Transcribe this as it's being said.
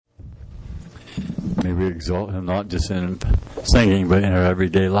May we exalt Him not just in singing, but in our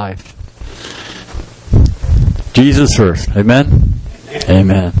everyday life. Jesus first. Amen?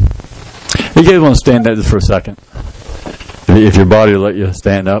 Amen. You guys want to stand up just for a second? If your body will let you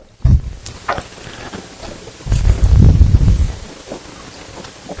stand up.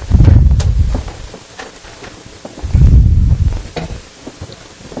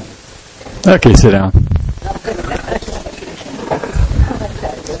 Okay, sit down.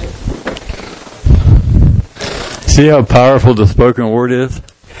 See how powerful the spoken word is?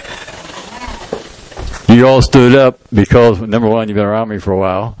 You all stood up because, number one, you've been around me for a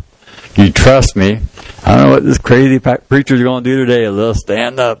while. You trust me. I don't know what this crazy preacher's going to do today. They'll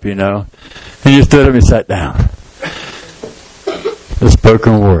stand up, you know. And you stood up and sat down. The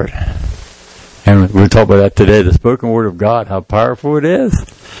spoken word. And we'll talk about that today. The spoken word of God, how powerful it is.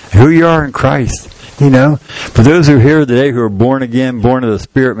 Who you are in Christ. You know. For those who are here today who are born again, born of the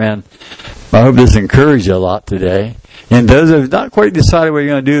Spirit, man, I hope this encouraged you a lot today. And those who have not quite decided what you're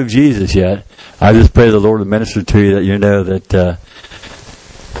going to do with Jesus yet, I just pray the Lord will minister to you that you know that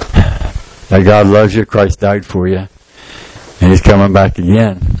that God loves you, Christ died for you, and He's coming back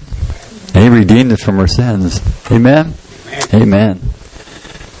again. And He redeemed us from our sins. Amen? Amen.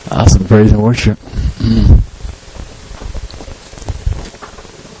 Awesome praise and worship.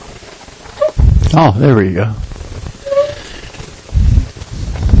 Oh, there we go.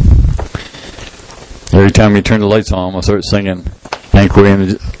 Every time you turn the lights on, I'm going to start singing Hank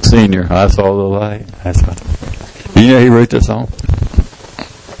Williams Sr. I saw the light. I saw. You know he wrote this song?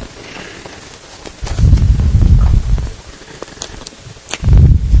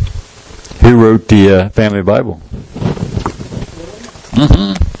 Who wrote the Family Bible?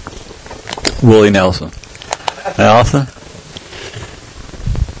 Willie Nelson. Nelson?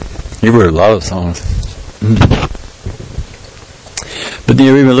 He wrote a lot of songs. But you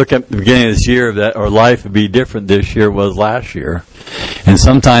know, we look at the beginning of this year that our life would be different this year was last year. And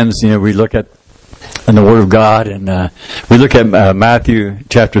sometimes, you know, we look at in the Word of God, and we look at Matthew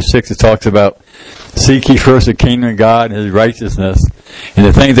chapter 6. It talks about seek ye first the kingdom of God and His righteousness, and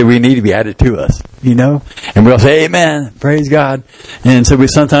the things that we need to be added to us. You know, and we'll say, "Amen, praise God." And so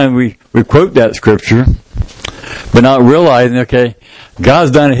sometimes we quote that scripture, but not realizing, okay,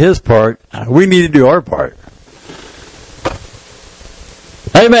 God's done His part. We need to do our part.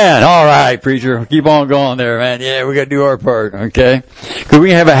 Amen. All right, preacher. Keep on going there, man. Yeah, we got to do our part, okay? Because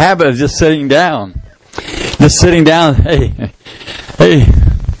we have a habit of just sitting down. Just sitting down. Hey.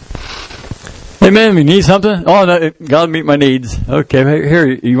 Amen. You need something? Oh, no, God will meet my needs. Okay, here,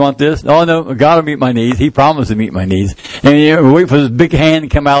 you want this? Oh, no, God will meet my needs. He promised to meet my needs. And you know, we wait for this big hand to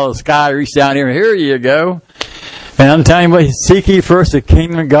come out of the sky, reach down here. Here you go. And I'm telling you, seek ye first the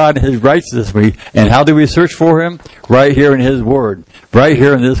kingdom of God and His righteousness. And how do we search for Him? Right here in His Word. Right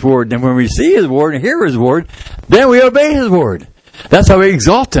here in this Word. And when we see His Word and hear His Word, then we obey His Word. That's how we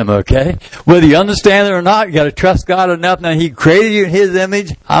exalt Him, okay? Whether you understand it or not, you got to trust God enough. Now, He created you in His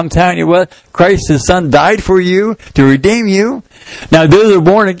image. I'm telling you what, Christ, His Son, died for you to redeem you. Now, those who are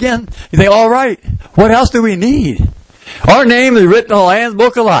born again, you think, all right, what else do we need? Our name is written in the Lamb's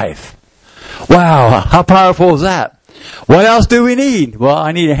Book of Life. Wow, how powerful is that? What else do we need? Well,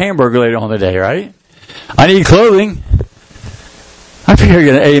 I need a hamburger later on today, right? I need clothing. I figure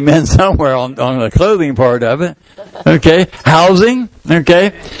you're going to amen somewhere on the clothing part of it. Okay, housing.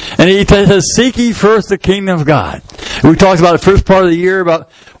 Okay, and He says, seek ye first the kingdom of God. We talked about the first part of the year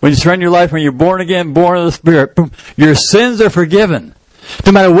about when you surrender your life, when you're born again, born of the Spirit. Boom, your sins are forgiven.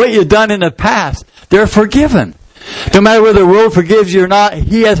 No matter what you've done in the past, they're forgiven. No matter whether the world forgives you or not,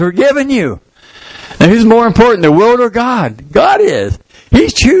 He has forgiven you. Now, who's more important, the world or God? God is. He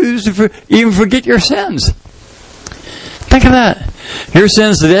chooses to even forget your sins. Think of that. Your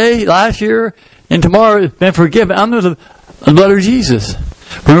sins today, last year, and tomorrow have been forgiven under the blood of Jesus.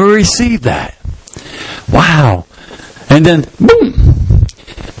 When we receive that. Wow. And then, boom.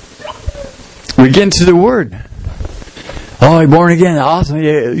 We get into the Word. Oh, you're born again. Awesome.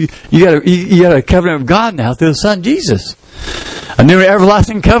 You got a covenant of God now through the Son, Jesus. A new and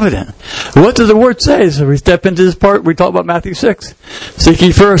everlasting covenant. What does the Word say? So we step into this part, we talk about Matthew 6. Seek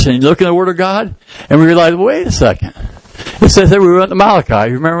ye first, and you look in the Word of God, and we realize, wait a second. It says that we went to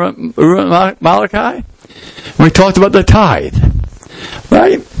Malachi. You remember we went to Malachi? We talked about the tithe.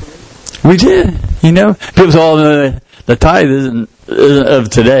 Right? We did. You know? People say, oh, the tithe isn't of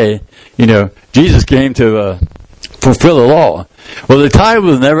today. You know, Jesus came to fulfill the law. Well, the tithe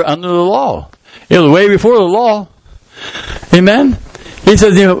was never under the law. It was way before the law. Amen? He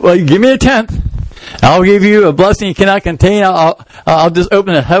says, you know, well, give me a tenth. I'll give you a blessing you cannot contain. I'll just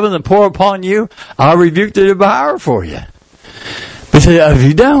open the heavens and pour upon you. I'll rebuke the devourer for you. But if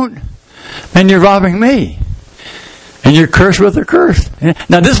you don't, and you're robbing me. And you're cursed with a curse.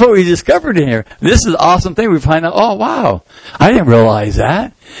 Now, this is what we discovered in here. This is the awesome thing. We find out, oh, wow, I didn't realize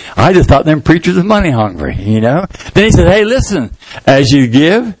that. I just thought them preachers were money hungry, Then he said, hey, listen, as you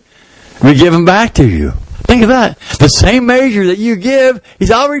give, we give them back to you. Think of that. The same measure that you give,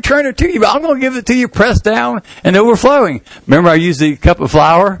 he's, I'll return it to you, but I'm going to give it to you pressed down and overflowing. Remember I used the cup of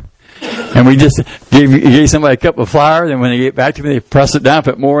flour? And we just gave somebody a cup of flour, then when they get back to me, they press it down,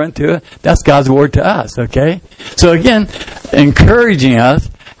 put more into it. That's God's word to us, okay? So again, encouraging us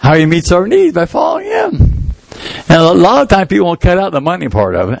how he meets our needs by following him. And a lot of times people won't cut out the money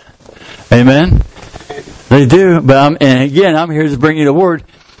part of it. Amen? They do, but I'm here to bring you the word.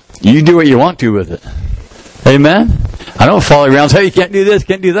 You do what you want to with it. Amen? I don't follow around and say, hey, you can't do this,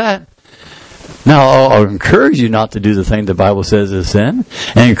 can't do that. No, I'll encourage you not to do the things the Bible says is sin,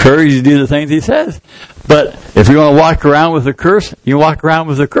 and encourage you to do the things he says. But if you want to walk around with a curse, you walk around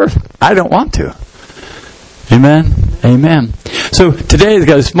with a curse. I don't want to. Amen? Amen. So today has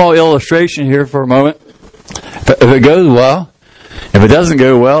got a small illustration here for a moment. If it goes well, if it doesn't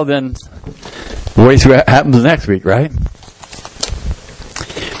go well, then we'll wait see what happens next week, right?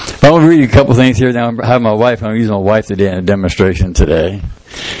 I want to read you a couple things here. Now I'm having my wife. I'm using my wife today in a demonstration today.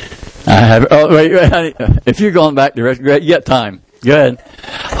 I have. Oh, wait. If you're going back to rest, you got time. Go ahead.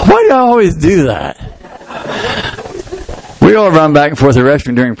 Why do I always do that? We all run back and forth to the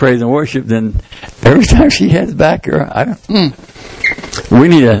restroom during praise and worship. Then every time she heads back, I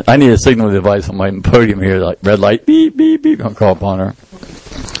need a signal device on my podium here, like red light, beep, beep, beep. Don't call upon her.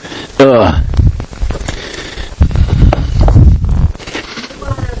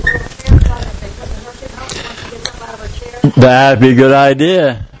 That'd be a good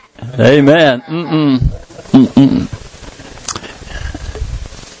idea. Amen.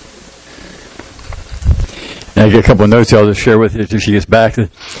 Now I get a couple of notes I'll just share with you until she gets back. I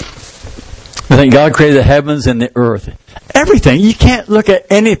think God created the heavens and the earth. Everything. You can't look at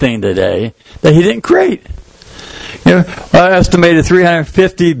anything today that he didn't create. I estimated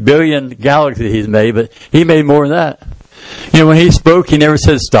 350 billion galaxies he's made, but he made more than that. When he spoke, he never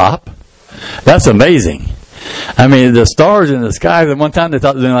said stop. That's amazing. I mean, the stars in the sky, at one time they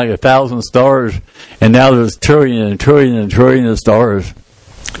thought there were like 1,000 stars, and now there's trillion and trillion and trillion of stars.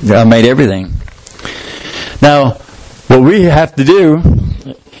 God made everything. Now, what we have to do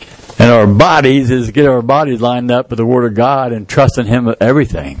in our bodies is get our bodies lined up with the Word of God and trust in him with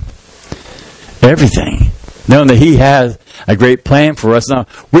everything. Everything. Knowing that he has a great plan for us. Now,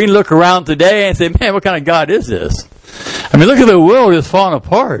 we can look around today and say, man, what kind of God is this? I mean, look at the world is falling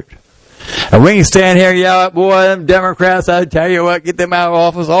apart. And we can stand here and yell out, boy, them Democrats, I tell you what, get them out of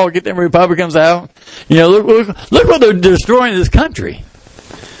office, get them Republicans out. Look what they're destroying this country.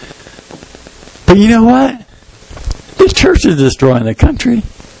 But you know what? This church is destroying the country.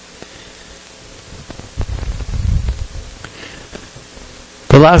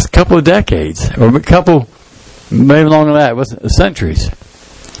 The last couple of decades, or maybe longer than that, centuries.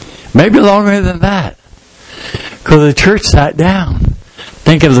 Maybe longer than that. Because the church sat down,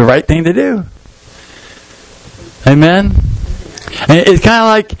 thinking it was the right thing to do. Amen? And it's kind of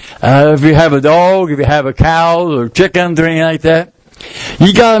like if you have a dog, if you have a cow or chickens or anything like that,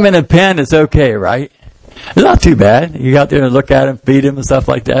 you got them in a pen, it's okay, right? It's not too bad. You go out there and look at them, feed them and stuff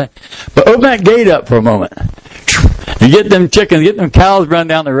like that. But open that gate up for a moment. You get them chickens, get them cows run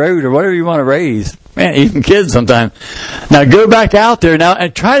down the road or whatever you want to raise. Man, even kids sometimes. Now go back out there now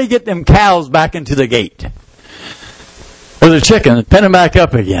and try to get them cows back into the gate. Or the chickens, pen them back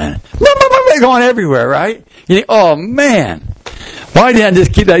up again. They're going everywhere, right? You think, oh man, why didn't I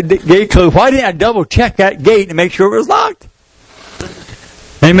just keep that gate closed? Why didn't I double check that gate and make sure it was locked?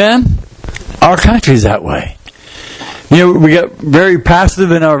 Amen? Our country's that way. We got very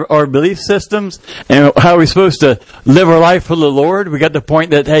passive in our belief systems and how we're supposed to live our life for the Lord. We got the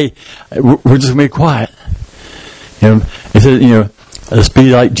point that, hey, we're just going to be quiet. It says, let's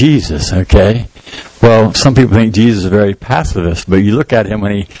be like Jesus, okay? Well, some people think Jesus is very pacifist, but you look at him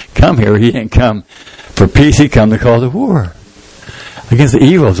when he come here, he didn't come for peace, he come to cause a war. Against the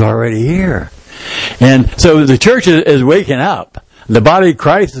evil is already here. And so the church is waking up. The body of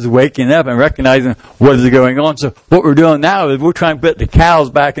Christ is waking up and recognizing what is going on. So what we're doing now is we're trying to put the cows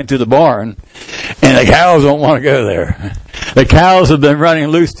back into the barn, and the cows don't want to go there. The cows have been running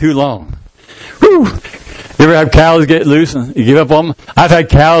loose too long. Whew. You ever have cows get loose and you give up on them? I've had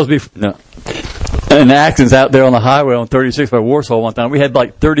cows before. No. In accidents out there on the highway on 36 by Warsaw one time, we had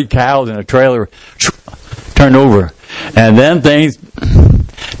like 30 cows in a trailer turned over. And then things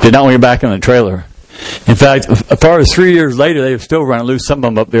did not want to get back in the trailer. In fact, as far as 3 years later, they were still running loose. Some of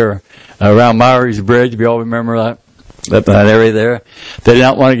them up there around Myers Bridge, if you all remember that. That area there. They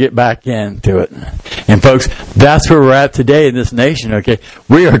don't want to get back into it. And folks, that's where we're at today in this nation, okay?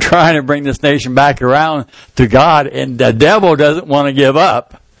 We are trying to bring this nation back around to God, and the devil doesn't want to give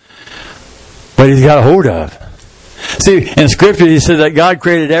up. But he's got a hold of. See, in Scripture, he says that God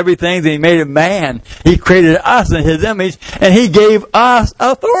created everything, that he made a man. He created us in his image, and he gave us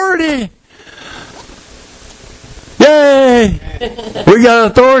authority. Yay! We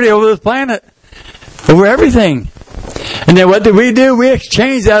got authority over this planet, over everything. And then what did we do? We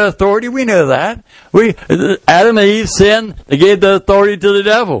exchanged that authority. We know that. Adam and Eve sinned. They gave the authority to the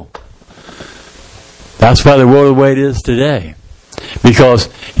devil. That's why the world the way it is today. Because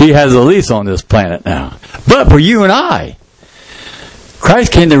he has a lease on this planet now. But for you and I,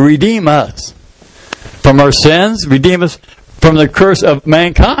 Christ came to redeem us from our sins, redeem us from the curse of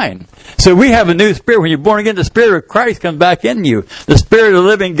mankind. So we have a new spirit. When you're born again, the Spirit of Christ comes back in you. The Spirit of the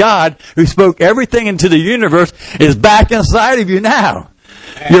living God, who spoke everything into the universe, is back inside of you now.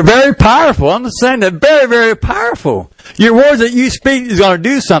 You're very powerful. I'm just saying that, very, very powerful. Your words that you speak is going to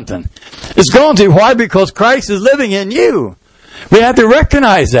do something. It's going to. Why? Because Christ is living in you. We have to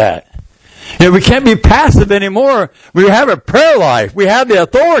recognize that. We can't be passive anymore. We have a prayer life. We have the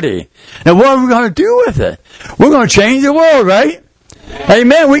authority. Now what are we going to do with it? We're going to change the world, right?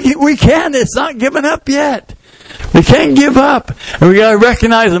 Amen. We can. It's not giving up yet. We can't give up. And we got to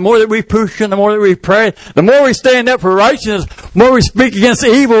recognize the more that we push and the more that we pray, the more we stand up for righteousness, the more we speak against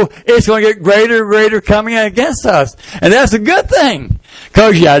evil, it's going to get greater and greater coming against us. And that's a good thing.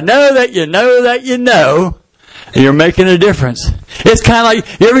 Because you know that you know that you know you're making a difference. It's kind of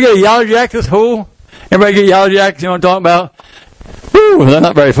like, you ever get a yellow jacket hole? Everybody get yellow jackets? You know what I'm talking about? Woo, they're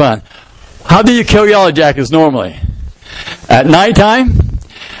not very fun. How do you kill yellow jackets normally? At nighttime,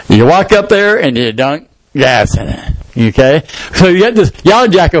 you walk up there and you dunk gas in it. Okay? So you get this yellow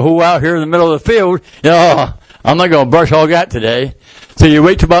jacket hole out here in the middle of the field. I'm not going to brush all that today. So you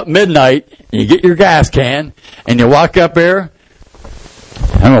wait till about midnight, and you get your gas can, and you walk up there.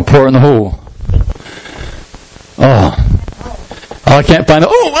 I'm going to pour it in the hole. I can't find it.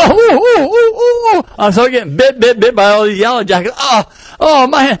 I'm so getting bit by all these yellow jackets. Oh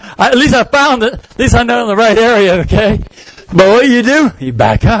man. At least I found it. At least I know in the right area, okay? But what do? You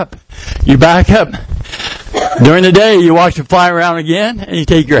back up. You back up. During the day, you watch them fly around again, and you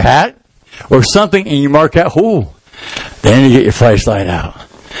take your hat or something, and you mark that hole. Then you get your flashlight out.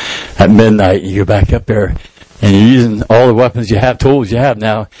 At midnight, you go back up there, and you're using all the weapons you have, tools you have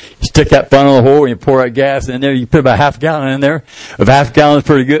now. You stick that funnel in the hole, and you pour that gas in there. You put about half a gallon in there. If half a gallon is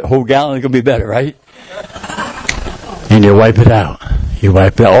pretty good, a whole gallon is going to be better, right? And you wipe it out. You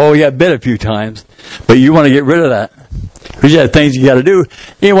wipe it out. Oh, you got bit a few times, but you want to get rid of that. Because you have things you got to do.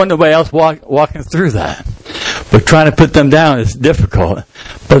 You don't want nobody else walking through that. But trying to put them down is difficult,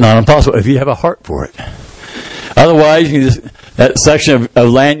 but not impossible if you have a heart for it. Otherwise, you can just, that section of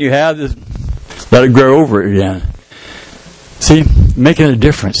land you have, just let it grow over it again. See, making a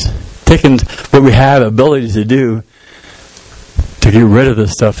difference. Taking what we have ability to do to get rid of the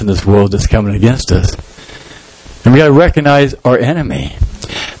stuff in this world that's coming against us. And we got to recognize our enemy.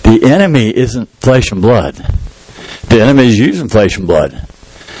 The enemy isn't flesh and blood. The enemy is using flesh and blood.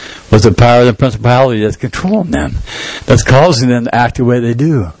 Was the power of the principality that's controlling them, that's causing them to act the way they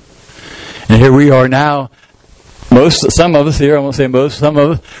do. And here we are now. Some of us here, I won't say most, some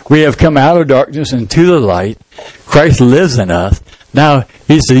of us, we have come out of darkness into the light. Christ lives in us. Now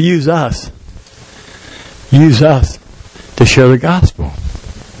He's to use us to share the gospel.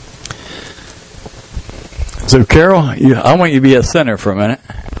 So, Carol, I want you to be a sinner for a minute.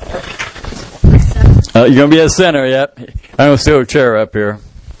 You're going to be a sinner, yep. I'm going to steal a chair up here.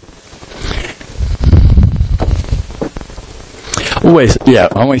 Oh, wait, yeah,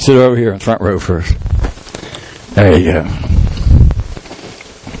 I want you to sit over here in the front row first. There you go.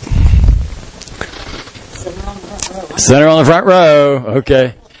 Center on the front row.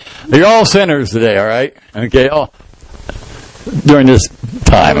 Okay. You're all sinners today, all right? Okay. During this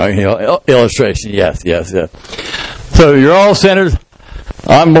time, illustration. Yes. So you're all sinners.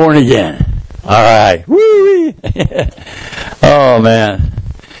 I'm born again. All right. Woo! Oh, man.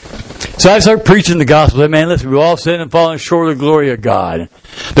 So I start preaching the gospel. Man, listen, we all sin and fallen short of the glory of God.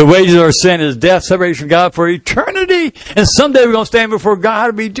 The wages of our sin is death, separation from God for eternity. And someday we're going to stand before God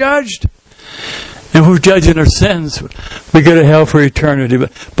and be judged. And we're judging our sins. We go to hell for eternity.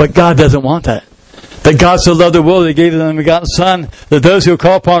 But God doesn't want that. That God so loved the world that He gave His only begotten Son, that those who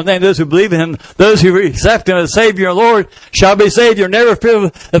call upon His name, those who believe in Him, those who accept Him as Savior and Lord, shall be saved. You'll never feel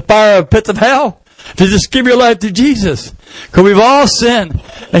the fire of pits of hell. To just give your life to Jesus. Because we've all sinned.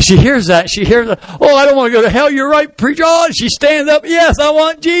 And she hears that. Oh, I don't want to go to hell. You're right, preacher. Oh, she stands up. Yes, I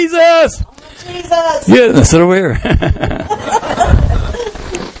want Jesus. Jesus. Yeah, sit over here.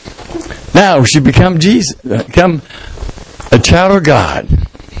 Now she become a child of God.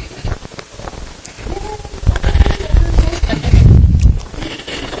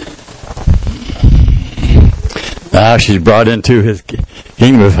 Now she's brought into His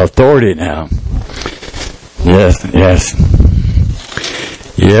kingdom of authority now. Yes.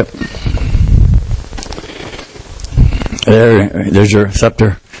 Yep. There's your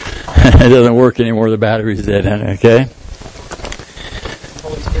scepter. It doesn't work anymore. The battery's dead. Okay.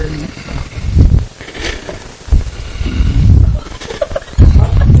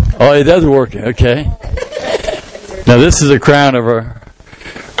 Oh, it does work. Okay. Now this is the crown of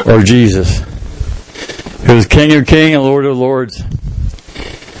our Jesus, who is King of Kings and Lord of Lords.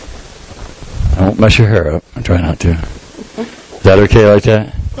 I won't mess your hair up. I try not to. Is that okay like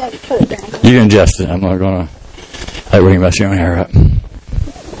that? Yeah, put it down. You can adjust it. I'm not going to let you mess your own hair up.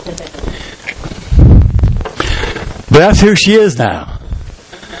 But that's who she is now.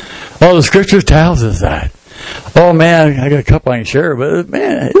 Oh, the Scripture tells us that. Oh, man, I got a couple I can share, but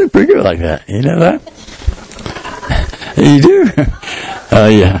man, it look pretty good like that. You know that? You do?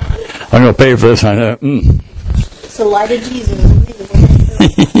 Yeah. I'm going to pay for this. I know. So light of Jesus.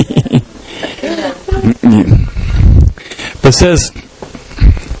 But it says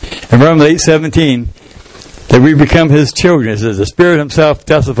in Romans 8:17 that we become His children. It says the Spirit Himself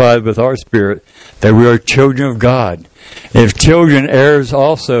testifies with our spirit that we are children of God. If children, heirs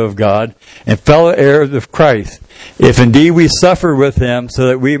also of God, and fellow heirs of Christ, if indeed we suffer with Him, so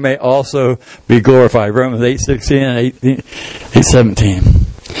that we may also be glorified. Romans 8:16 and 8:17.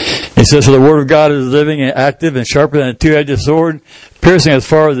 It says, so the Word of God is living and active and sharper than a two-edged sword, piercing as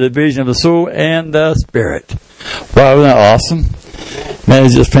far as the division of the soul and the spirit. Wow, isn't that awesome? Man,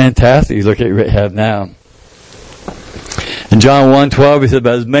 it's just fantastic. You look at what you have now. In John 1:12, He said,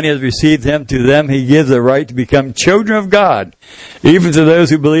 but as many as received Him, to them He gives the right to become children of God, even to those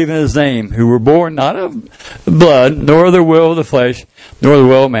who believe in His name, who were born not of blood, nor of the will of the flesh, nor the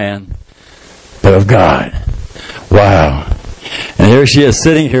will of man, but of God. Wow. And here she is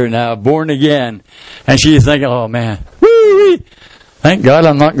sitting here now, born again, and she's thinking, oh man, woo-wee, thank God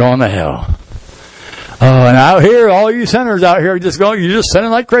I'm not going to hell. Oh, and out here, all you sinners out here you're just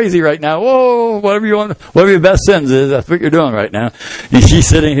sinning like crazy right now. Whoa, whatever your best sins is, that's what you're doing right now. And she's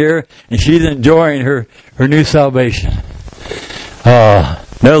sitting here, and she's enjoying her new salvation.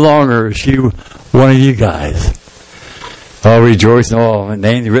 No longer is she one of you guys. Oh, rejoicing,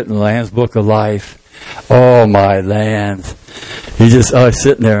 names written in the Lamb's Book of Life. Oh, my lands. He's just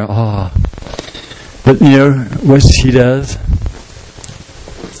sitting there. Oh. But you know what she does?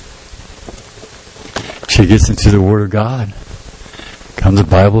 She gets into the Word of God. Comes to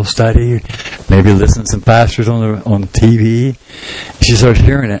Bible study. Maybe listens to some pastors on TV. She starts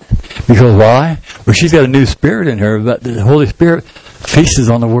hearing it. Because why? Well, she's got a new spirit in her. But the Holy Spirit feasts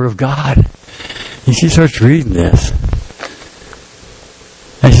on the Word of God. And she starts reading this.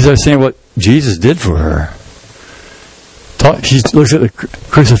 And she starts saying what Jesus did for her. She looks at the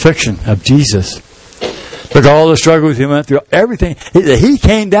crucifixion of Jesus. Look at all the struggles He went through. Everything. He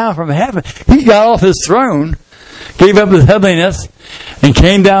came down from heaven. He got off His throne, gave up His heavenliness, and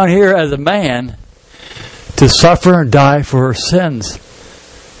came down here as a man to suffer and die for her sins.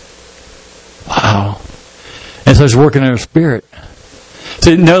 Wow. And so it's working in her spirit.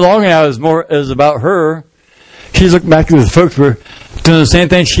 So no longer now is about her. She's looking back at the folks who were doing the same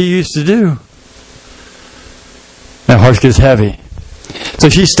thing she used to do. And her heart gets heavy. So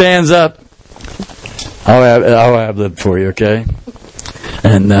she stands up. I'll have lived for you, okay?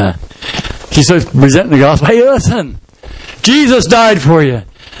 And she starts presenting the gospel. Hey, listen. Jesus died for you.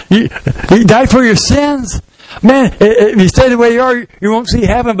 He died for your sins. Man, if you stay the way you are, you won't see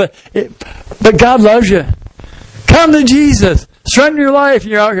heaven, but God loves you. Come to Jesus. Surrender your life.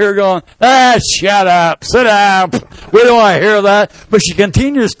 And you're out here going, shut up. Sit down. We don't want to hear that. But she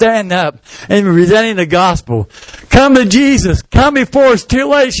continues to stand up and presenting the gospel. Come to Jesus. Come before it's too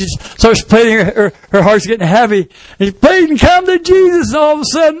late. She starts pleading. Her heart's getting heavy. And she's pleading, come to Jesus. And all of a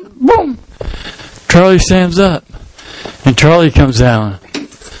sudden, boom. Charlie stands up. And Charlie comes down.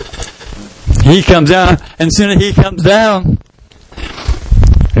 He comes down. And as soon as he comes down,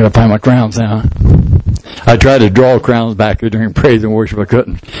 I gotta find my crowns now. I tried to draw crowns back here during praise and worship. I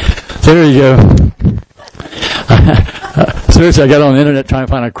couldn't. So there you go. Seriously, I got on the internet trying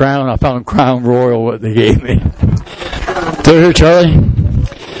to find a crown. I found Crown Royal, what they gave me. So here, Charlie.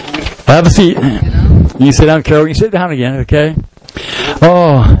 Have a seat. You sit down, Carol. You sit down again, okay?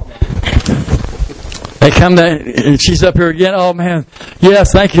 Oh. They come down, and she's up here again. Oh, man.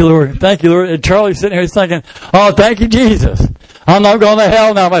 Yes, thank you, Lord. Thank you, Lord. And Charlie's sitting here thinking, oh, thank you, Jesus. I'm not going to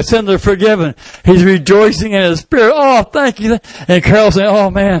hell now. My sins are forgiven. He's rejoicing in his spirit. Oh, thank you. And Carol's saying, oh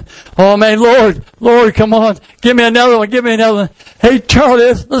man, Lord, come on. Give me another one. Hey,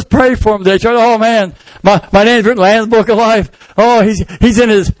 Charlie, let's pray for him today. Charlie, oh man, my name's written in the Lamb's Book of Life. Oh, he's in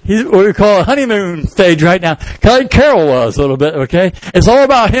he's what we call a honeymoon stage right now. Like Carol was a little bit, okay? It's all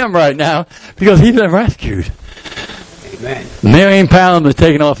about him right now because he's been rescued. Amen. £1 million is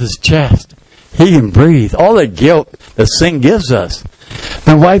taken off his chest. He can breathe. All the guilt that sin gives us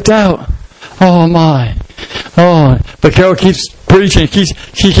been wiped out. Oh my. Oh, but Carol keeps preaching.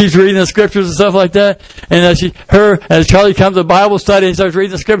 She keeps reading the scriptures and stuff like that. And as Charlie comes to Bible study and starts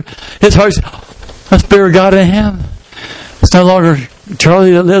reading the scripture, his heart's the Spirit of God in him. It's no longer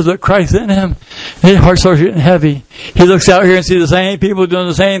Charlie that lives, but Christ in him. His heart starts getting heavy. He looks out here and sees the same people doing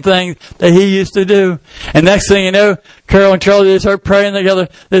the same things that he used to do. And next thing you know, Carol and Charlie, they start praying together.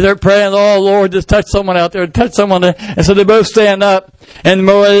 They start praying, oh Lord, just touch someone out there, touch someone there. And so they both stand up. And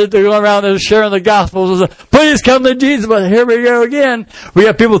they're going around and sharing the gospel. Please come to Jesus. But here we go again. We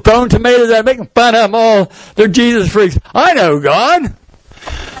have people throwing tomatoes at, making fun of them. Oh, they're Jesus freaks. I know God.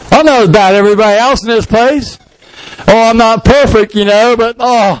 I'm not as bad as everybody else in this place. Oh, I'm not perfect, but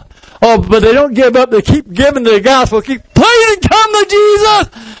but they don't give up. They keep giving the gospel. Keep please come to Jesus.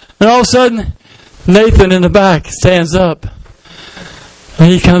 And all of a sudden, Nathan in the back stands up.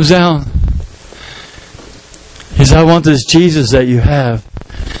 And he comes down. He says, I want this Jesus that you have.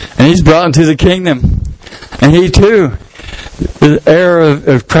 And he's brought into the kingdom. And he too is heir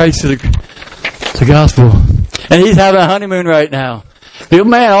of Christ to the gospel. And he's having a honeymoon right now. The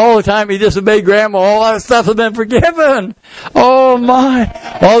man, all the time he disobeyed grandma, all that stuff has been forgiven. Oh my.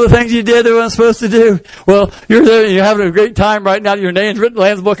 All the things you did that you weren't supposed to do. Well, you're there, you're having a great time right now. Your name's written in the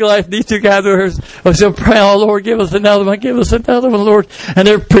Lamb's Book of Life. These two guys are still praying, oh Lord, give us another one, Lord. And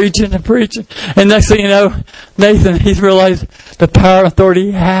they're preaching and preaching. And next thing you know, Nathan, he's realized the power and authority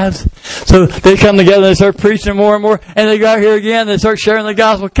he has. So they come together and they start preaching more and more. And they got here again, they start sharing the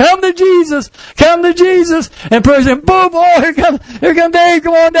gospel. Come to Jesus. And praising, boom, oh, here comes Dave.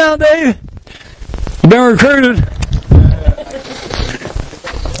 Come on down, Dave. You've been recruited.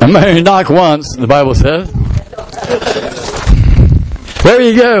 I'm going to knock once, the Bible says. There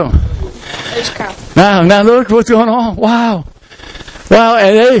you go. Now look what's going on. Wow.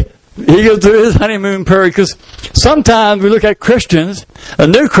 And he goes through his honeymoon period because sometimes we look at Christians, a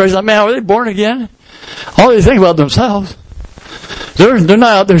new Christian, man, are they born again? All they think about themselves. They're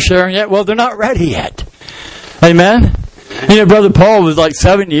not out there sharing yet. Well, they're not ready yet. Amen? Brother Paul was like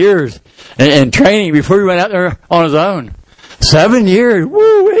 7 years in training before he went out there on his own. 7 years.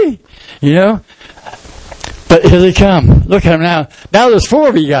 Woo-wee. But here they come. Look at them now. Now there's 4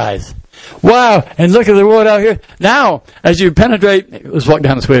 of you guys. Wow. And look at the world out here. Now, as you penetrate, let's walk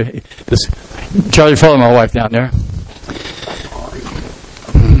down this way. Charlie, follow my wife down there.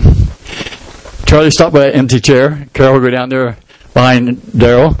 Charlie, stop by that empty chair. Carol will go down there behind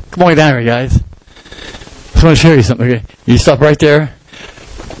Daryl. Come on down here, guys. I want to show you something. Okay? You stop right there.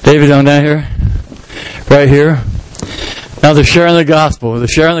 David on down here. Right here. Now they're sharing the gospel. They're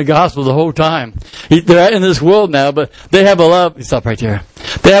sharing the gospel the whole time. They're in this world now, but they have a love. You stop right there.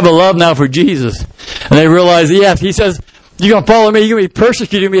 They have a love now for Jesus. And they realize, yes, he says, you're going to follow me. You're going to be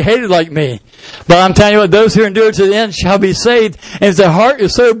persecuted. You're going to be hated like me. But I'm telling you what, those who endure to the end shall be saved. And their heart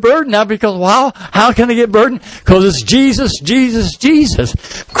is so burdened now because, wow, how can they get burdened? Because it's Jesus.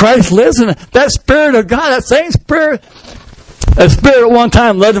 Christ lives in it. That Spirit of God, that same Spirit, that Spirit at one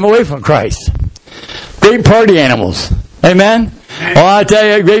time led them away from Christ. Great party animals. Amen? Oh, I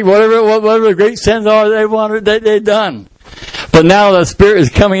tell you, whatever the great sins are they've done. But now the Spirit is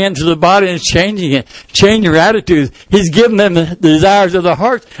coming into the body and changing it, changing your attitudes. He's giving them the desires of their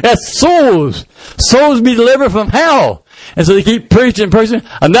hearts. That's souls. Souls be delivered from hell. And so they keep preaching.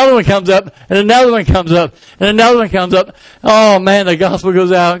 Another one comes up, and another one comes up, and another one comes up. Oh man, the gospel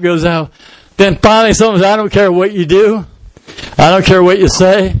goes out. Then finally someone says, I don't care what you do. I don't care what you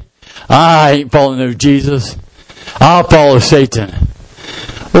say. I ain't following no Jesus. I'll follow Satan.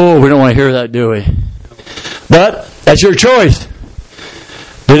 Oh, we don't want to hear that, do we? But that's your choice.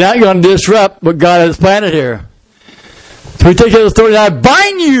 They're not going to disrupt what God has planted here. So we take his authority. I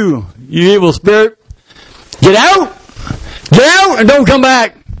bind you, you evil spirit. Get out, and don't come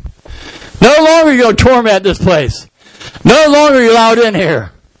back. No longer are you going to torment this place. No longer are you allowed in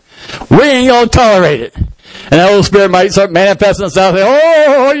here. We ain't going to tolerate it. And that Holy Spirit might start manifesting itself.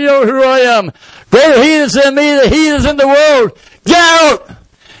 Oh, you know who I am. Greater he is in me than he is in the world. Get out!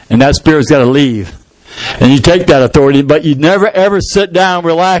 And that spirit's got to leave. And you take that authority, but you never ever sit down and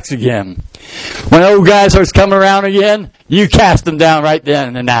relax again. When old guy starts coming around again, you cast them down right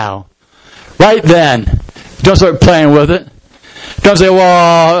then and now. Right then. Don't start playing with it. Don't say,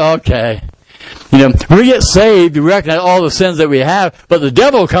 well, okay. We get saved, we recognize all the sins that we have, but the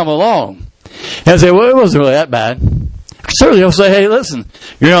devil will come along and say, well, it wasn't really that bad. Certainly he'll say, hey, listen,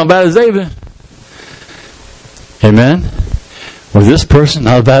 you're not as bad as David. Amen? Was this person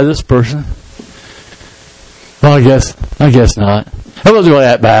not as bad as this person? Well, I guess not. It wasn't really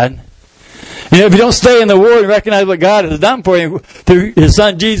that bad. If you don't stay in the Word and recognize what God has done for you through His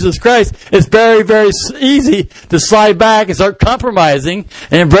Son, Jesus Christ, it's very, very easy to slide back and start compromising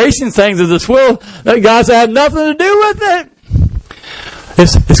and embracing things of this world that God's had nothing to do with it.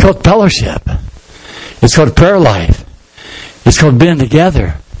 It's called fellowship. It's called prayer life. It's called being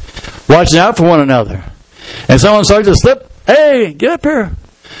together. Watching out for one another. And someone starts to slip, hey, get up here.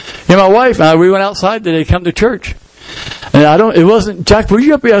 My wife and I, we went outside today to come to church. And it wasn't, Jack, were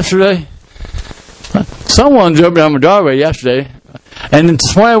you up yesterday? Someone drove me down my driveway yesterday, and then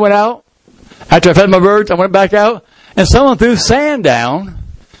this morning I went out. After I fed my birds, I went back out, and someone threw sand down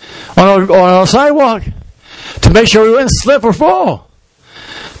on our sidewalk to make sure we wouldn't slip or fall.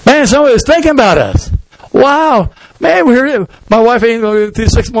 Man, somebody was thinking about us. Wow, man, my wife ain't going through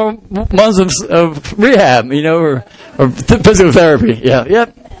 6 more months of rehab, or physical therapy. Yeah,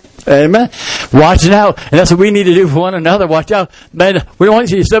 yep. Amen. Watching out. And that's what we need to do for one another. Watch out. Man, we don't want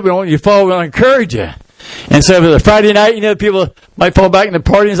you to slip. We don't want you to fall. We want to encourage you. And so if it's a Friday night, people might fall back in the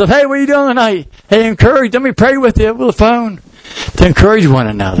party and say, hey, what are you doing tonight? Hey, encourage. Let me pray with you with the phone to encourage one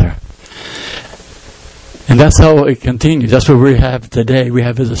another. And that's how it continues. That's what we have today. We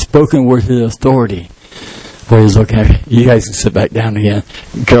have a spoken word of authority. Where he's looking at you guys can sit back down again.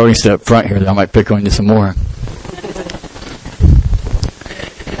 Carol, you can sit up front here. I might pick on you some more.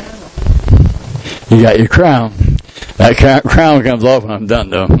 You got your crown. That crown comes off when I'm done,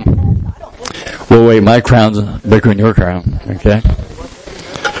 though. Well, wait, my crown's bigger than your crown, okay?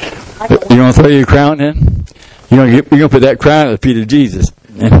 You want to throw your crown in? You're going to put that crown at the feet of Jesus.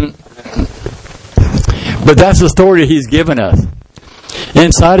 But that's the story He's given us.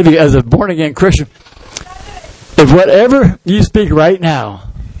 Inside of you, as a born-again Christian, if whatever you speak right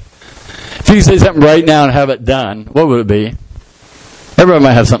now, if you say something right now and have it done, what would it be? Everybody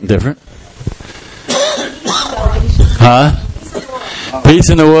might have something different. Huh? Peace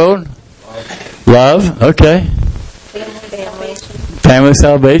in the world? Love? Okay. Family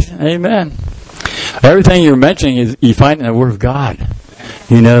salvation? Amen. Everything you're mentioning is you find in the Word of God.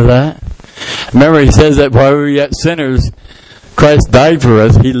 You know that? Remember, He says that while we were yet sinners, Christ died for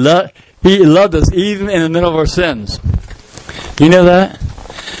us. He loved us even in the middle of our sins. You know that?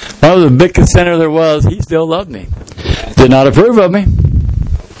 When I was the biggest sinner there was, He still loved me. Did not approve of me.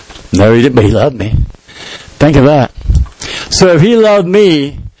 No, He didn't, but He loved me. Think of that. So if He loved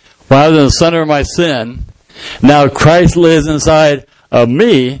me when I was in the center of my sin, now Christ lives inside of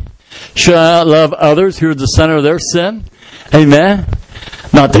me, should I not love others who are the center of their sin? Amen?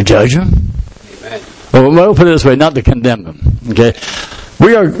 Not to judge them. Amen. Well, we'll put it this way, not to condemn them. Okay?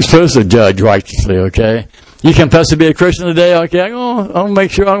 We are supposed to judge righteously, okay? You confess to be a Christian today, okay? I'm going to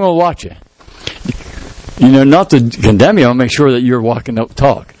make sure I'm going to watch you. Not to condemn you, I'll make sure that you're walking the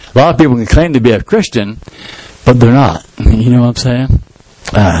talk. A lot of people can claim to be a Christian, but they're not. You know what I'm saying?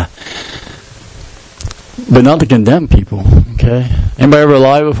 But not to condemn people, okay? Anybody ever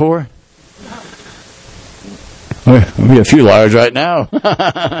lie before? We'll be a few liars right now.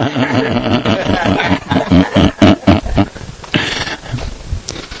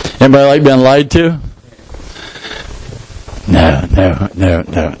 Anybody like being lied to?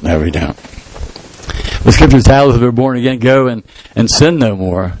 No, we don't. The Scripture tells us if we're born again, go and sin no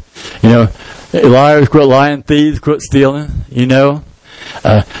more. Liars quit lying, thieves quit stealing, and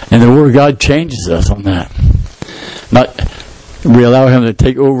the Word of God changes us on that. We allow Him to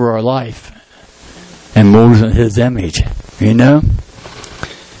take over our life and mold us in His image,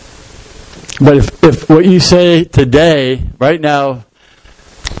 But if what you say today, right now,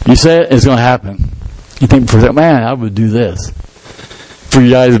 you say it's going to happen. You think, man, I would do this. For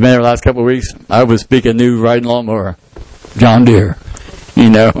you guys who've been there the last couple of weeks, I would speak a new riding lawnmower. John Deere.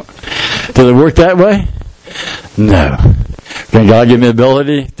 Does it work that way? No. Can God give me the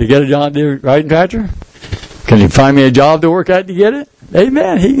ability to get a John Deere riding tractor? Can He find me a job to work at to get it?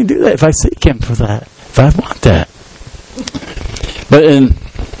 Amen. He can do that if I seek Him for that. If I want that. But in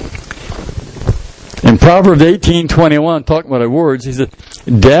Proverbs 18:21, talking about our words, he said,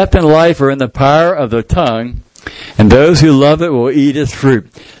 death and life are in the power of the tongue, and those who love it will eat its fruit.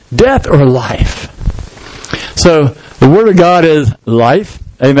 Death or life? So, the Word of God is life.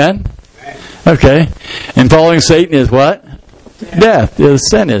 Amen? Okay. And following Satan is what? Death.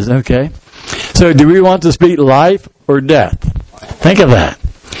 Sin is. Okay. So, do we want to speak life or death? Think of that.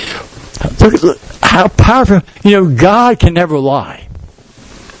 Look how powerful. God can never lie.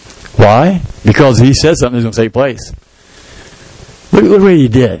 Why? Because He said something is going to take place. Look what He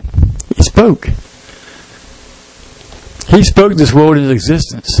did. He spoke. He spoke this world into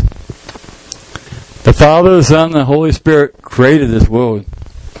existence. The Father, the Son, and the Holy Spirit created this world.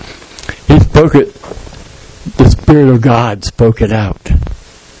 He spoke it. The Spirit of God spoke it out.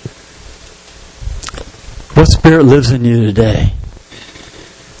 What spirit lives in you today?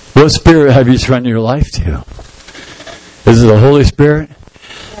 What spirit have you surrendered your life to? Is it the Holy Spirit?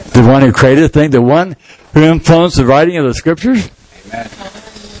 The one who created the thing? The one who influenced the writing of the Scriptures? Amen.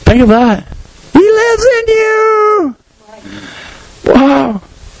 Think of that. He lives in you! Wow.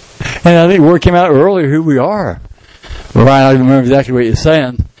 And I think word came out earlier who we are. Ryan, I don't remember exactly what you're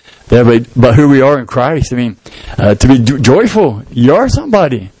saying there, but who we are in Christ. I mean, to be joyful, you are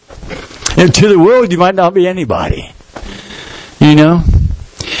somebody. And to the world, you might not be anybody.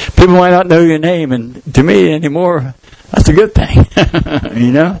 People might not know your name, and to me anymore, that's a good thing.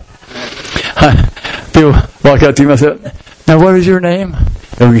 People walk up to me and say, "Now, what is your name?"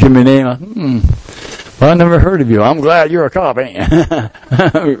 They'll give me a name. Well, I never heard of you. I'm glad you're a cop, ain't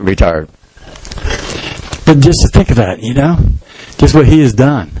you? Retired. But just to think of that, just what He has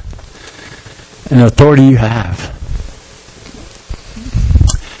done, and the authority you have.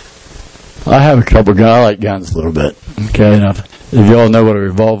 I have a couple of guns. I like guns a little bit. Okay, now, if you all know what a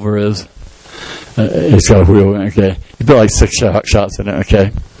revolver is, it's got a wheel. Okay, you put like 6 shots in it. Okay,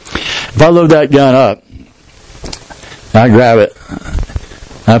 if I load that gun up, I grab it,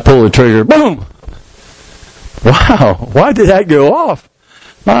 I pull the trigger, boom! Wow, why did that go off?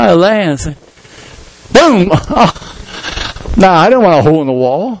 My lands, boom! Now I don't want a hole in the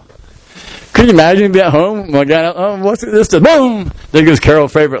wall. Could you imagine being at home? My guy, what's this? Boom! There goes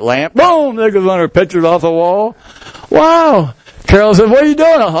Carol's favorite lamp. Boom! There goes one of her pictures off the wall. Wow! Carol said, "What are you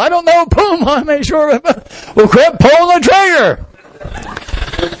doing?" "I don't know." Boom! I made sure. Well, quit pulling the trigger.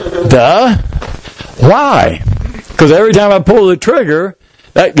 Duh. Why? Because every time I pull the trigger,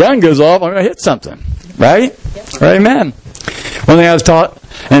 that gun goes off. I'm going to hit something. Right? Yep. Amen. One thing I was taught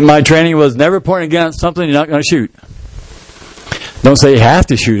in my training was never point a gun at something you're not going to shoot. Don't say you have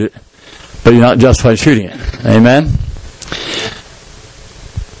to shoot it, but you're not justified shooting it. Amen?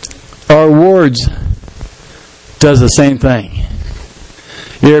 Our words does the same thing.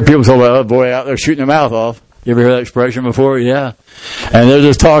 You hear people say, "Well, boy, out there shooting their mouth off." You ever heard that expression before? Yeah. And they're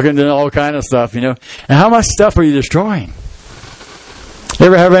just talking to all kind of stuff, And how much stuff are you destroying? You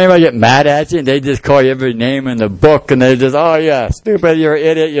ever have anybody get mad at you and they just call you every name in the book and they just, "Oh yeah, stupid, you're an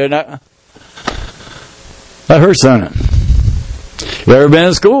idiot, you're not." That hurts, doesn't it? You ever been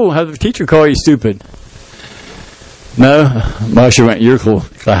in school, have the teacher call you stupid? No? I should have went to your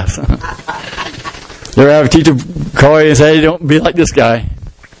class. You ever have a teacher call you and say, "Don't be like this guy"?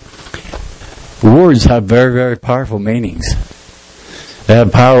 Words have very, very powerful meanings. They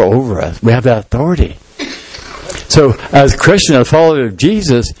have power over us. We have that authority. So, as Christians, as followers of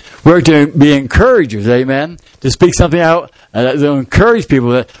Jesus, we're to be encouragers, amen? To speak something out to encourage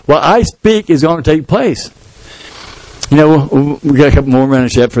people that what I speak is going to take place. We got a couple more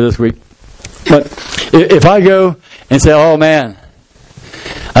minutes yet for this week. But if I go and say, "Oh man,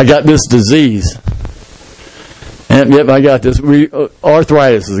 I got this disease," and yep, I got this.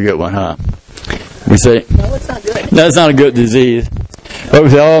 Arthritis is a good one, huh? We say, "No, it's not good." No, it's not a good disease. But we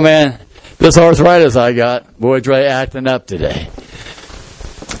say, "Oh man, this arthritis I got, boy, it's really acting up today."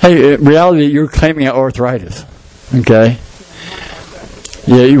 Hey, in reality, you're claiming arthritis. Okay?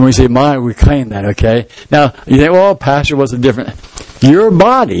 Yeah, when you say mine, we claim that, okay? Now, you think, "Well, Pastor, what's the difference?" Your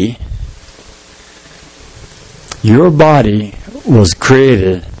body was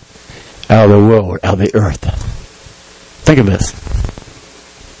created out of the world, out of the earth. Think of this.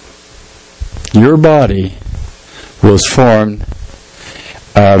 Your body was formed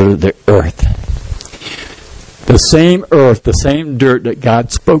out of the earth. The same earth, the same dirt that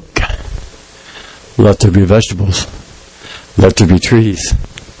God spoke. Let there be vegetables. Let there be trees.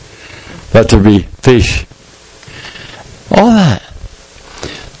 Let there be fish. All that.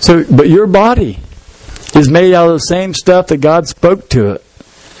 So, but your body is made out of the same stuff that God spoke to it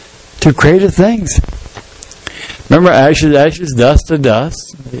to create things. Remember, ashes, ashes, dust to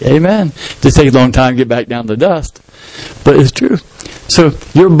dust. Amen. Just takes a long time to get back down to dust. But it's true. So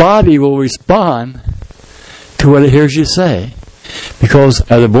your body will respond to what it hears you say. Because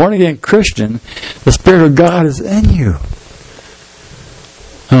as a born-again Christian, the Spirit of God is in you.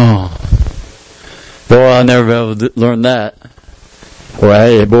 Oh. Boy, I'll never be able to learn that. Well,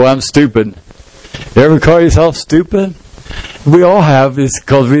 hey, boy, I'm stupid. You ever call yourself stupid? We all have this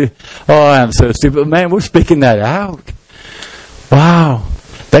because I'm so stupid. Man, we're speaking that out. Wow.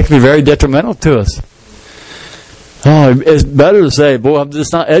 That can be very detrimental to us. Oh, it's better to say, boy, I'm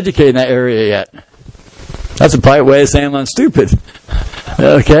just not educated in that area yet. That's a polite way of saying I'm stupid.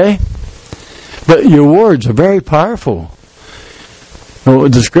 Okay? But your words are very powerful. Well,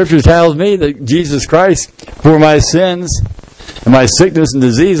 the scripture tells me that Jesus Christ bore my sins and my sickness and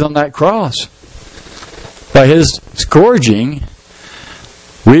disease on that cross. By his scourging,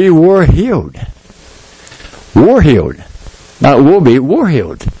 we were healed. Were healed. Not will be, were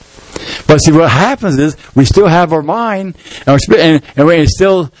healed. But see, what happens is we still have our mind and our spirit, and we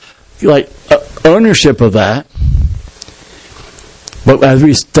still like ownership of that. But as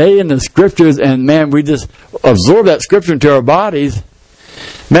we stay in the scriptures and, man, we just absorb that scripture into our bodies,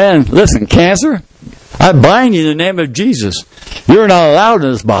 man, listen, cancer, I bind you in the name of Jesus. You're not allowed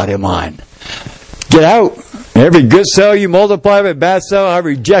in this body of mine. Get out. Every good cell you multiply by bad cell, I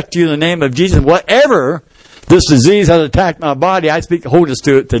reject you in the name of Jesus. Whatever this disease has attacked my body, I speak wholeness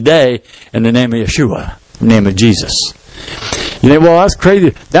to it today in the name of Yeshua, in the name of Jesus. You know, well, that's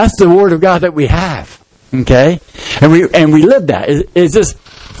crazy. That's the Word of God that we have. Okay? And we live that. It's just,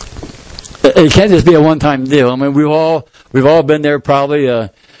 it can't just be a one-time deal. I mean, we've all been there probably. Oh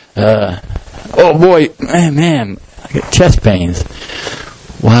boy, man, I get chest pains.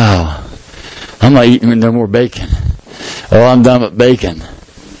 Wow. I'm not eating no more bacon. Oh, I'm done with bacon.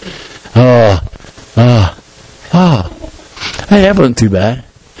 Hey, that wasn't too bad.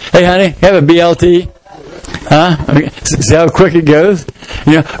 Hey, honey, have a BLT? Huh? Okay. See how quick it goes?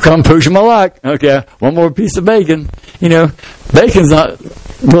 You know, come push my luck. Okay, one more piece of bacon. You know, bacon's not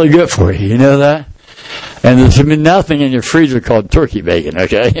really good for you. You know that? And there should be nothing in your freezer called turkey bacon,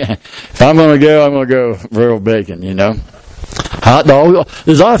 okay? If I'm going to go real bacon, you know? Hot dog.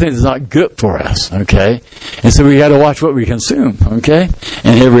 There's a lot of things that's not good for us, okay? And so we got to watch what we consume, okay?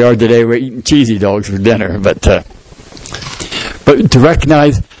 And here we are today, we're eating cheesy dogs for dinner. But to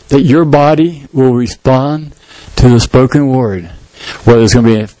recognize that your body will respond to the spoken word, whether it's going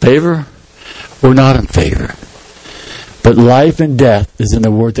to be in favor or not in favor. But life and death is in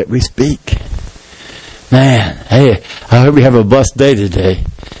the word that we speak. Man, hey, I hope you have a blessed day today.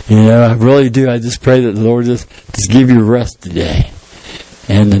 You know, I really do. I just pray that the Lord just give you rest today.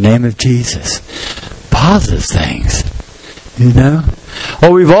 In the name of Jesus. Positive things. You know?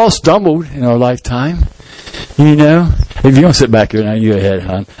 Oh, we've all stumbled in our lifetime. You know? If you don't sit back here now, you go ahead,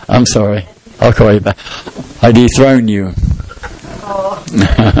 hon. I'm sorry. I'll call you back. I dethrone you. Oh.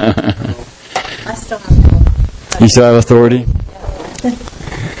 I still have authority. You still have authority?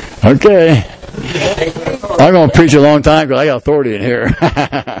 Okay. I'm going to preach a long time because I got authority in here.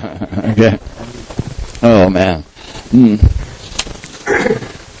 Okay. Oh, man. In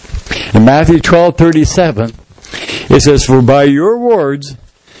Matthew 12:37, it says, "For by your words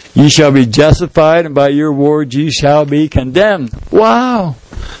ye shall be justified, and by your words ye shall be condemned." Wow.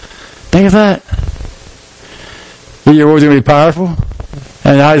 Think of that. Your words are going to be powerful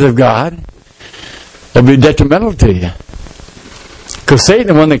in the eyes of God. They'll be detrimental to you. Because Satan is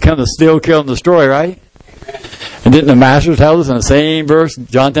the one that comes to steal, kill, and destroy, right? And didn't the Master tell us in the same verse,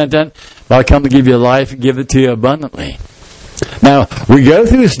 John 10:10, "I'll come to give you life and give it to you abundantly." Now, we go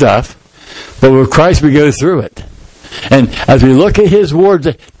through stuff, but with Christ we go through it. And as we look at His words,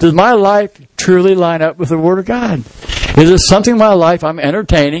 does my life truly line up with the Word of God? Is there something in my life I'm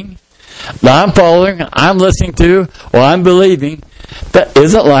entertaining, that I'm following, I'm listening to, or I'm believing, that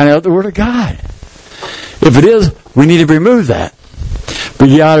isn't lining up with the Word of God? If it is, we need to remove that. But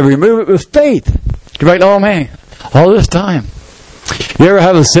you got to remove it with faith. You're like, oh man, all this time. You ever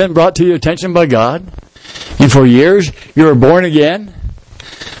have a sin brought to your attention by God? And for years, you were born again,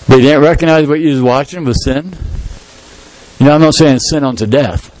 but you didn't recognize what you was watching was sin? You know, I'm not saying sin unto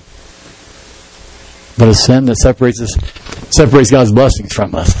death, but a sin that separates God's blessings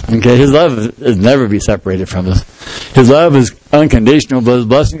from us. Okay, His love is never be separated from us. His love is unconditional, but His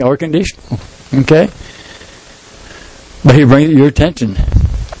blessings are conditional. Okay? But He brings it to your attention.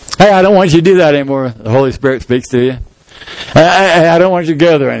 Hey, I don't want you to do that anymore. The Holy Spirit speaks to you. I don't want you to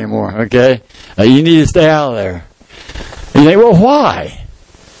go there anymore, okay? You need to stay out of there. And you think, well, why?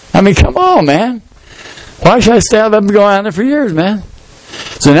 I mean, come on, man. Why should I stay out? I've been going out there for years, man.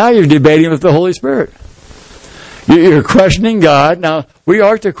 So now you're debating with the Holy Spirit. You're questioning God. Now, we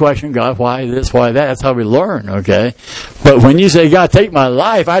are to question God. Why this, why that? That's how we learn, okay? But when you say, God, take my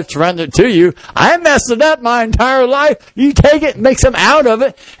life, I surrender it to you. I messed it up my entire life. You take it, make something out of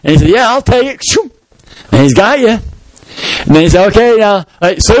it. And he said, yeah, I'll take it. And He's got you. And then he said, okay, now,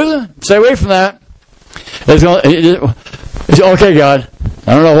 Susan, stay away from that. It's okay, God.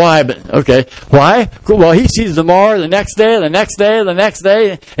 I don't know why, but okay. Why? Well, he sees tomorrow, the next day, the next day, the next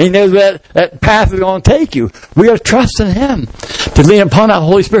day, and he knows where that path is going to take you. We got to trust in him to lean upon that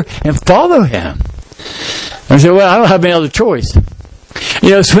Holy Spirit and follow him. And I say, well, I don't have any other choice.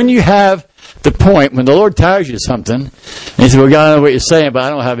 It's when you have the point, when the Lord tells you something, and you say, well, God, I know what you're saying, but I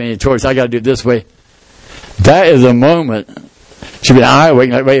don't have any choice. I got to do it this way. That is a moment. Should be an eye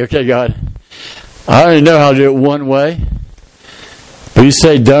awakening, like, wait, okay, God, I already know how to do it one way. But you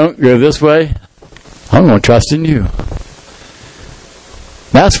say don't go this way, I'm going to trust in you.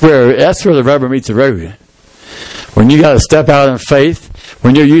 That's where the rubber meets the road. When you got to step out in faith,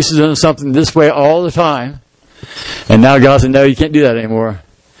 when you're used to doing something this way all the time, and now God said, no, you can't do that anymore.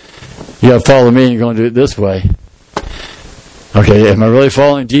 You got to follow me and you're going to do it this way. Okay, am I really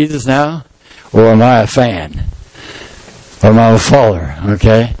following Jesus now? Or am I a fan? Or am I a follower?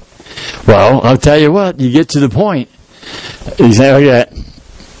 Okay? Well, I'll tell you what, you get to the point. You say, okay,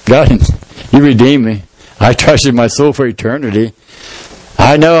 God, you redeemed me. I trusted my soul for eternity.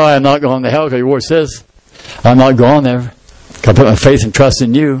 I know I am not going to hell because your word says I'm not going there. I put my faith and trust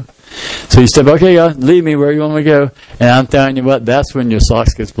in you. So you step, okay, God, lead me where you want me to go. And I'm telling you what, that's when your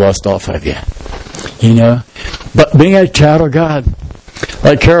socks gets blessed off of you. But being a child of God,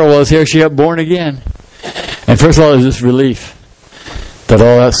 like Carol was here, she got born again. And first of all, there's this relief that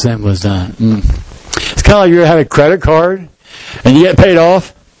all that sin was done. It's kind of like you have a credit card and you get paid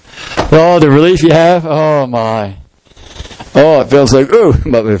off. Oh, the relief you have. Oh, my. Oh, it feels like, ooh, I'm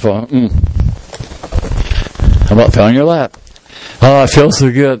about to fall. How about falling in your lap? Oh, it feels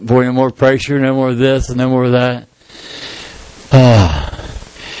so good. Boy, no more pressure, no more this, and no more that.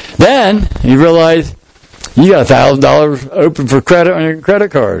 Then you realize you got $1,000 open for credit on your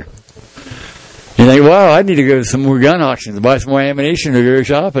credit card. You think, wow, I need to go to some more gun auctions, buy some more ammunition, or go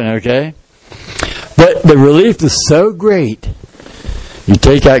shopping, okay? But the relief is so great. You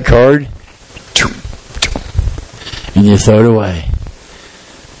take that card and you throw it away.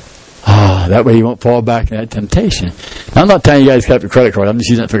 That way you won't fall back in that temptation. Now, I'm not telling you guys to cut up your credit card. I'm just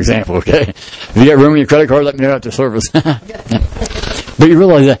using it for example, okay? If you got room in your credit card, let me know after service. But you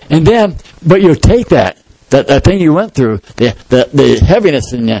realize that. And then, but you'll take that thing you went through, the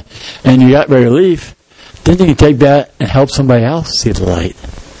heaviness in you, and you got relief, then you can take that and help somebody else see the light.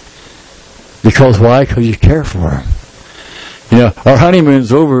 Because why? Because you care for them. Our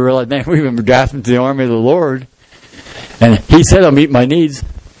honeymoon's over. We realize, man, we've been drafted to the army of the Lord. And he said, I'll meet my needs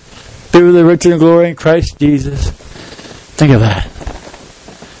through the riches and glory in Christ Jesus. Think of that.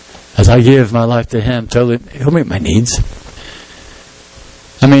 As I give my life to him, totally, he'll meet my needs.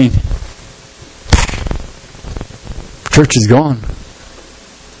 I mean, church is gone.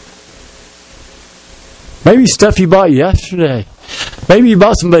 Maybe stuff you bought yesterday. Maybe you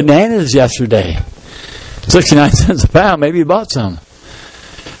bought some bananas yesterday. 69 cents a pound. Maybe you bought some.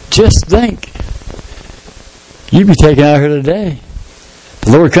 Just think. You'd be taken out here today.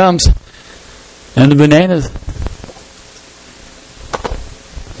 The Lord comes, and the bananas,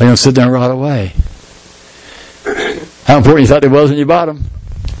 they're going to sit there and rot away. How important you thought it was when you bought them.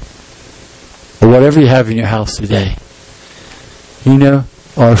 Or whatever you have in your house today.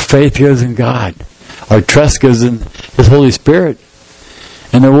 Our faith goes in God. Our trust goes in His Holy Spirit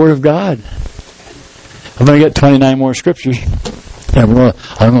and the Word of God. I'm going to get 29 more scriptures. And I'm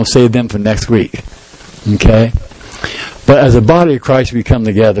going to save them for next week. Okay? But as a body of Christ, we come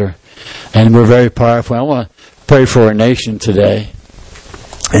together. And we're very powerful. I want to pray for our nation today.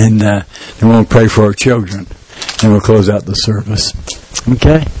 And then we'll pray for our children. And we'll close out the service.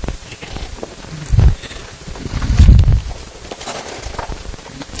 Okay?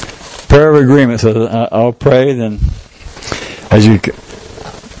 Prayer of agreement. So I'll pray, then as you...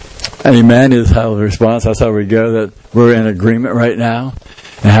 Amen is how the response. That's how we go. That we're in agreement right now,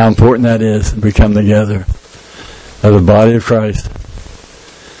 and how important that is. We come together as a body of Christ.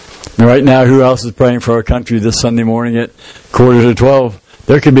 And right now, who else is praying for our country this Sunday morning at 11:45?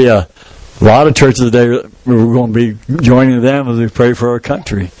 There could be a lot of churches today. We're going to be joining them as we pray for our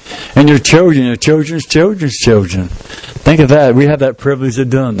country and your children, your children's children's children. Think of that. We have that privilege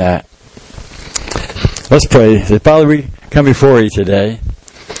of doing that. Let's pray. Say, Father, we come before you today.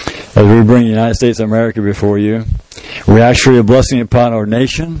 As we bring the United States of America before you, we ask for your blessing upon our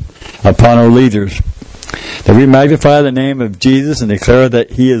nation, upon our leaders, that we magnify the name of Jesus and declare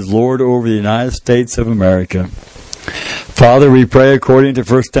that He is Lord over the United States of America. Father, we pray according to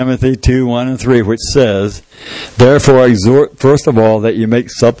 1 Timothy 2:1 and 3, which says, therefore I exhort first of all that you make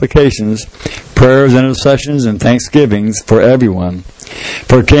supplications, prayers, intercessions, and thanksgivings for everyone,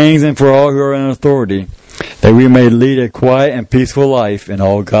 for kings and for all who are in authority, that we may lead a quiet and peaceful life in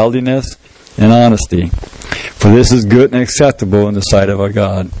all godliness and honesty. For this is good and acceptable in the sight of our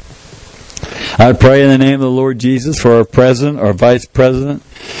God. I pray in the name of the Lord Jesus for our President, our Vice President,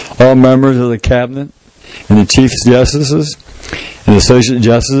 all members of the Cabinet, and the Chief Justices and Associate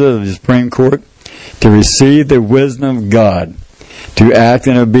Justices of the Supreme Court to receive the wisdom of God, to act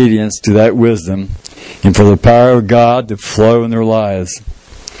in obedience to that wisdom, and for the power of God to flow in their lives.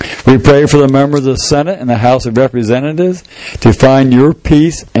 We pray for the members of the Senate and the House of Representatives to find your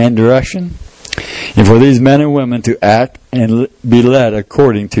peace and direction, and for these men and women to act and be led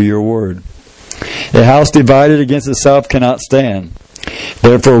according to your word. A house divided against itself cannot stand.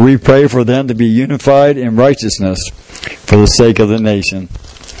 Therefore we pray for them to be unified in righteousness for the sake of the nation.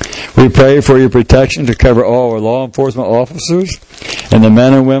 We pray for your protection to cover all our law enforcement officers and the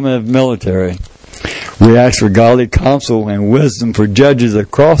men and women of the military. We ask for godly counsel and wisdom for judges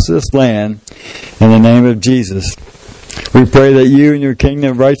across this land in the name of Jesus. We pray that you and your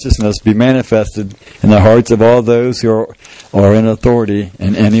kingdom of righteousness be manifested in the hearts of all those who are in authority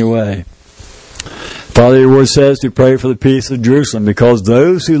in any way. Father, your word says to pray for the peace of Jerusalem, because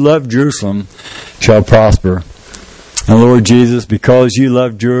those who love Jerusalem shall prosper. And Lord Jesus, because you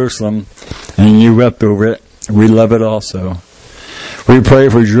love Jerusalem and you wept over it, we love it also. We pray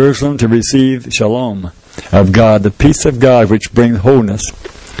for Jerusalem to receive shalom of God, the peace of God which brings wholeness,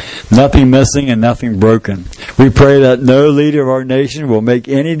 nothing missing and nothing broken. We pray that no leader of our nation will make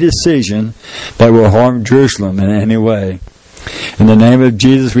any decision that will harm Jerusalem in any way. In the name of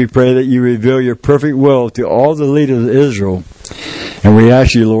Jesus, we pray that you reveal your perfect will to all the leaders of Israel. And we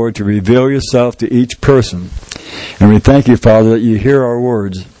ask you, Lord, to reveal yourself to each person. And we thank you, Father, that you hear our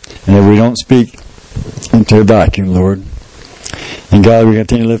words and that we don't speak into a vacuum, Lord. And God, we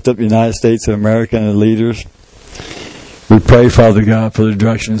continue to lift up the United States of America and the leaders. We pray, Father God, for the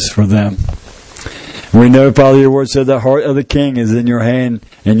directions for them. We know, Father, your word said the heart of the king is in your hand,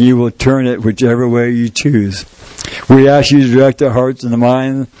 and you will turn it whichever way you choose. We ask you to direct the hearts and the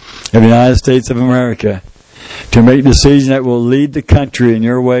minds of the United States of America to make decisions that will lead the country in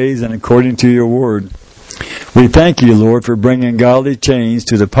your ways and according to your word. We thank you, Lord, for bringing godly change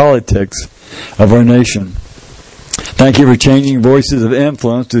to the politics of our nation. Thank you for changing voices of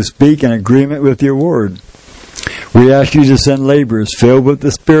influence to speak in agreement with your word. We ask you to send laborers filled with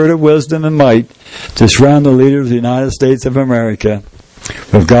the spirit of wisdom and might to surround the leaders of the United States of America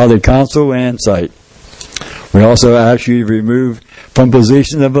with godly counsel and insight. We also ask you to remove from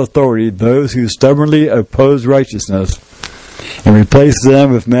positions of authority those who stubbornly oppose righteousness and replace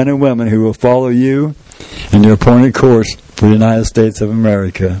them with men and women who will follow you in your appointed course for the United States of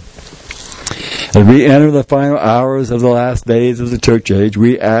America. As we enter the final hours of the last days of the church age,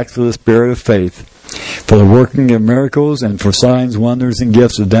 we ask for the spirit of faith, for the working of miracles, and for signs, wonders, and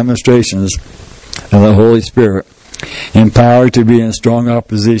gifts of demonstrations of the Holy Spirit, empowered to be in strong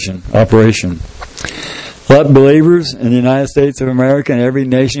operation. Let believers in the United States of America and every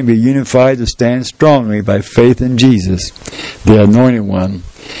nation be unified to stand strongly by faith in Jesus, the Anointed One,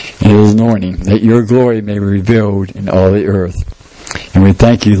 and His anointing, that your glory may be revealed in all the earth. And we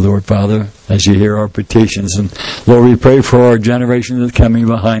thank you, Lord Father, as you hear our petitions. And Lord, we pray for our generation that's coming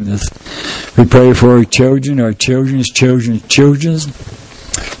behind us. We pray for our children, our children's children's children.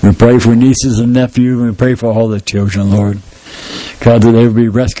 We pray for nieces and nephews, and we pray for all the children, Lord. God, that they will be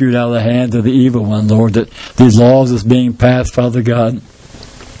rescued out of the hands of the evil one, Lord, that these laws that's being passed, Father God,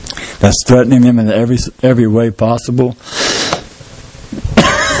 that's threatening them in every way possible,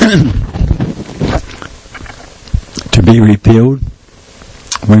 to be repealed.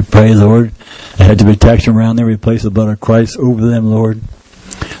 We pray, Lord, a hedge of protection around them. We place the blood of Christ over them, Lord.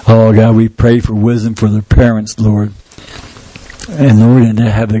 Oh, God, we pray for wisdom for their parents, Lord. And, Lord, and to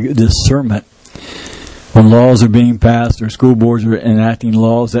have a discernment when laws are being passed or school boards are enacting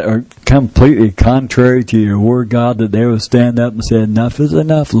laws that are completely contrary to your word, God, that they will stand up and say, enough is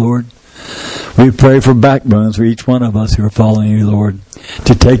enough, Lord. We pray for backbones for each one of us who are following you, Lord,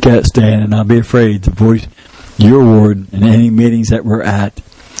 to take that stand and not be afraid to voice your word in any meetings that we're at.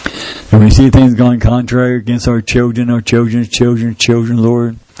 When we see things going contrary against our children's children,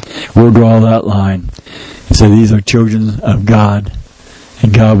 Lord, we'll draw that line and say these are children of God,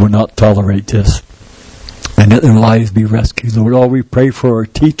 and God will not tolerate this. And let their lives be rescued, Lord. All we pray for our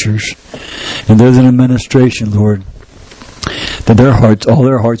teachers and those in administration, Lord, that all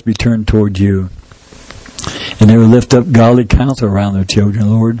their hearts be turned toward you. And they will lift up godly counsel around their children,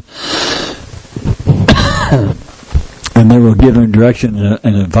 Lord. And they will give them direction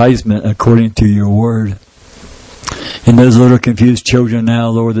and advisement according to your word. And those little confused children now,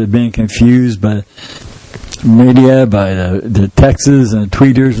 Lord, that are being confused by media, by the texts and the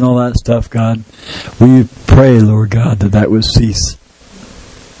tweeters and all that stuff, God, we pray, Lord God, that would cease.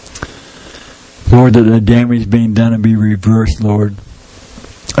 Lord, that the damage being done and be reversed, Lord.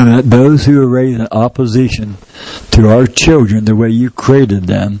 And that those who are raised in opposition to our children the way you created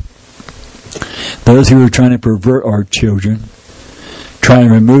them, those who are trying to pervert our children, trying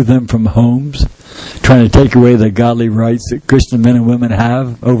to remove them from homes, trying to take away the godly rights that Christian men and women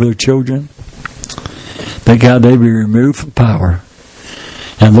have over their children, that God, they be removed from power.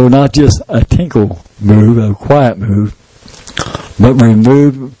 And Lord, not just a tinkle move, a quiet move, but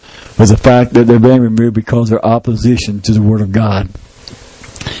removed with the fact that they're being removed because of their opposition to the Word of God.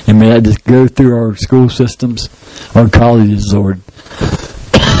 And may that just go through our school systems, our colleges, Lord.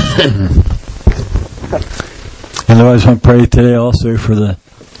 And Lord, I just want to pray today also for the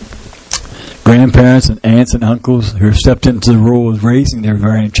grandparents and aunts and uncles who have stepped into the role of raising their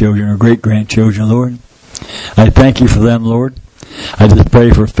grandchildren or great-grandchildren, Lord. I thank you for them, Lord. I just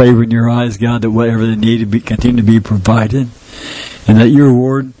pray for favor in your eyes, God, that whatever they need to be continue to be provided. And that your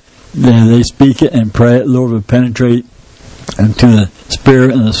word, they speak it and pray it, Lord, will penetrate into the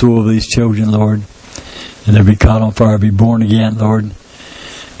spirit and the soul of these children, Lord. And they'll be caught on fire, be born again, Lord.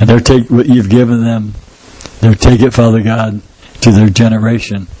 And they'll take what you've given them, they'll take it, Father God, to their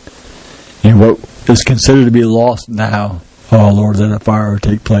generation. And what is considered to be lost now, oh Lord, that a fire will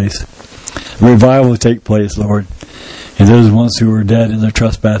take place. A revival will take place, Lord. And those ones who are dead in their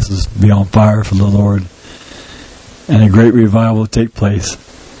trespasses be on fire for the Lord. And a great revival will take place.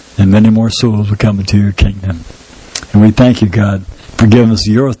 And many more souls will come into your kingdom. And we thank you, God, for giving us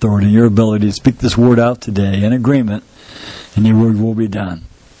your authority and your ability to speak this word out today in agreement. And your word will be done.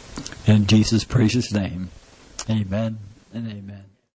 In Jesus' precious name, amen and amen.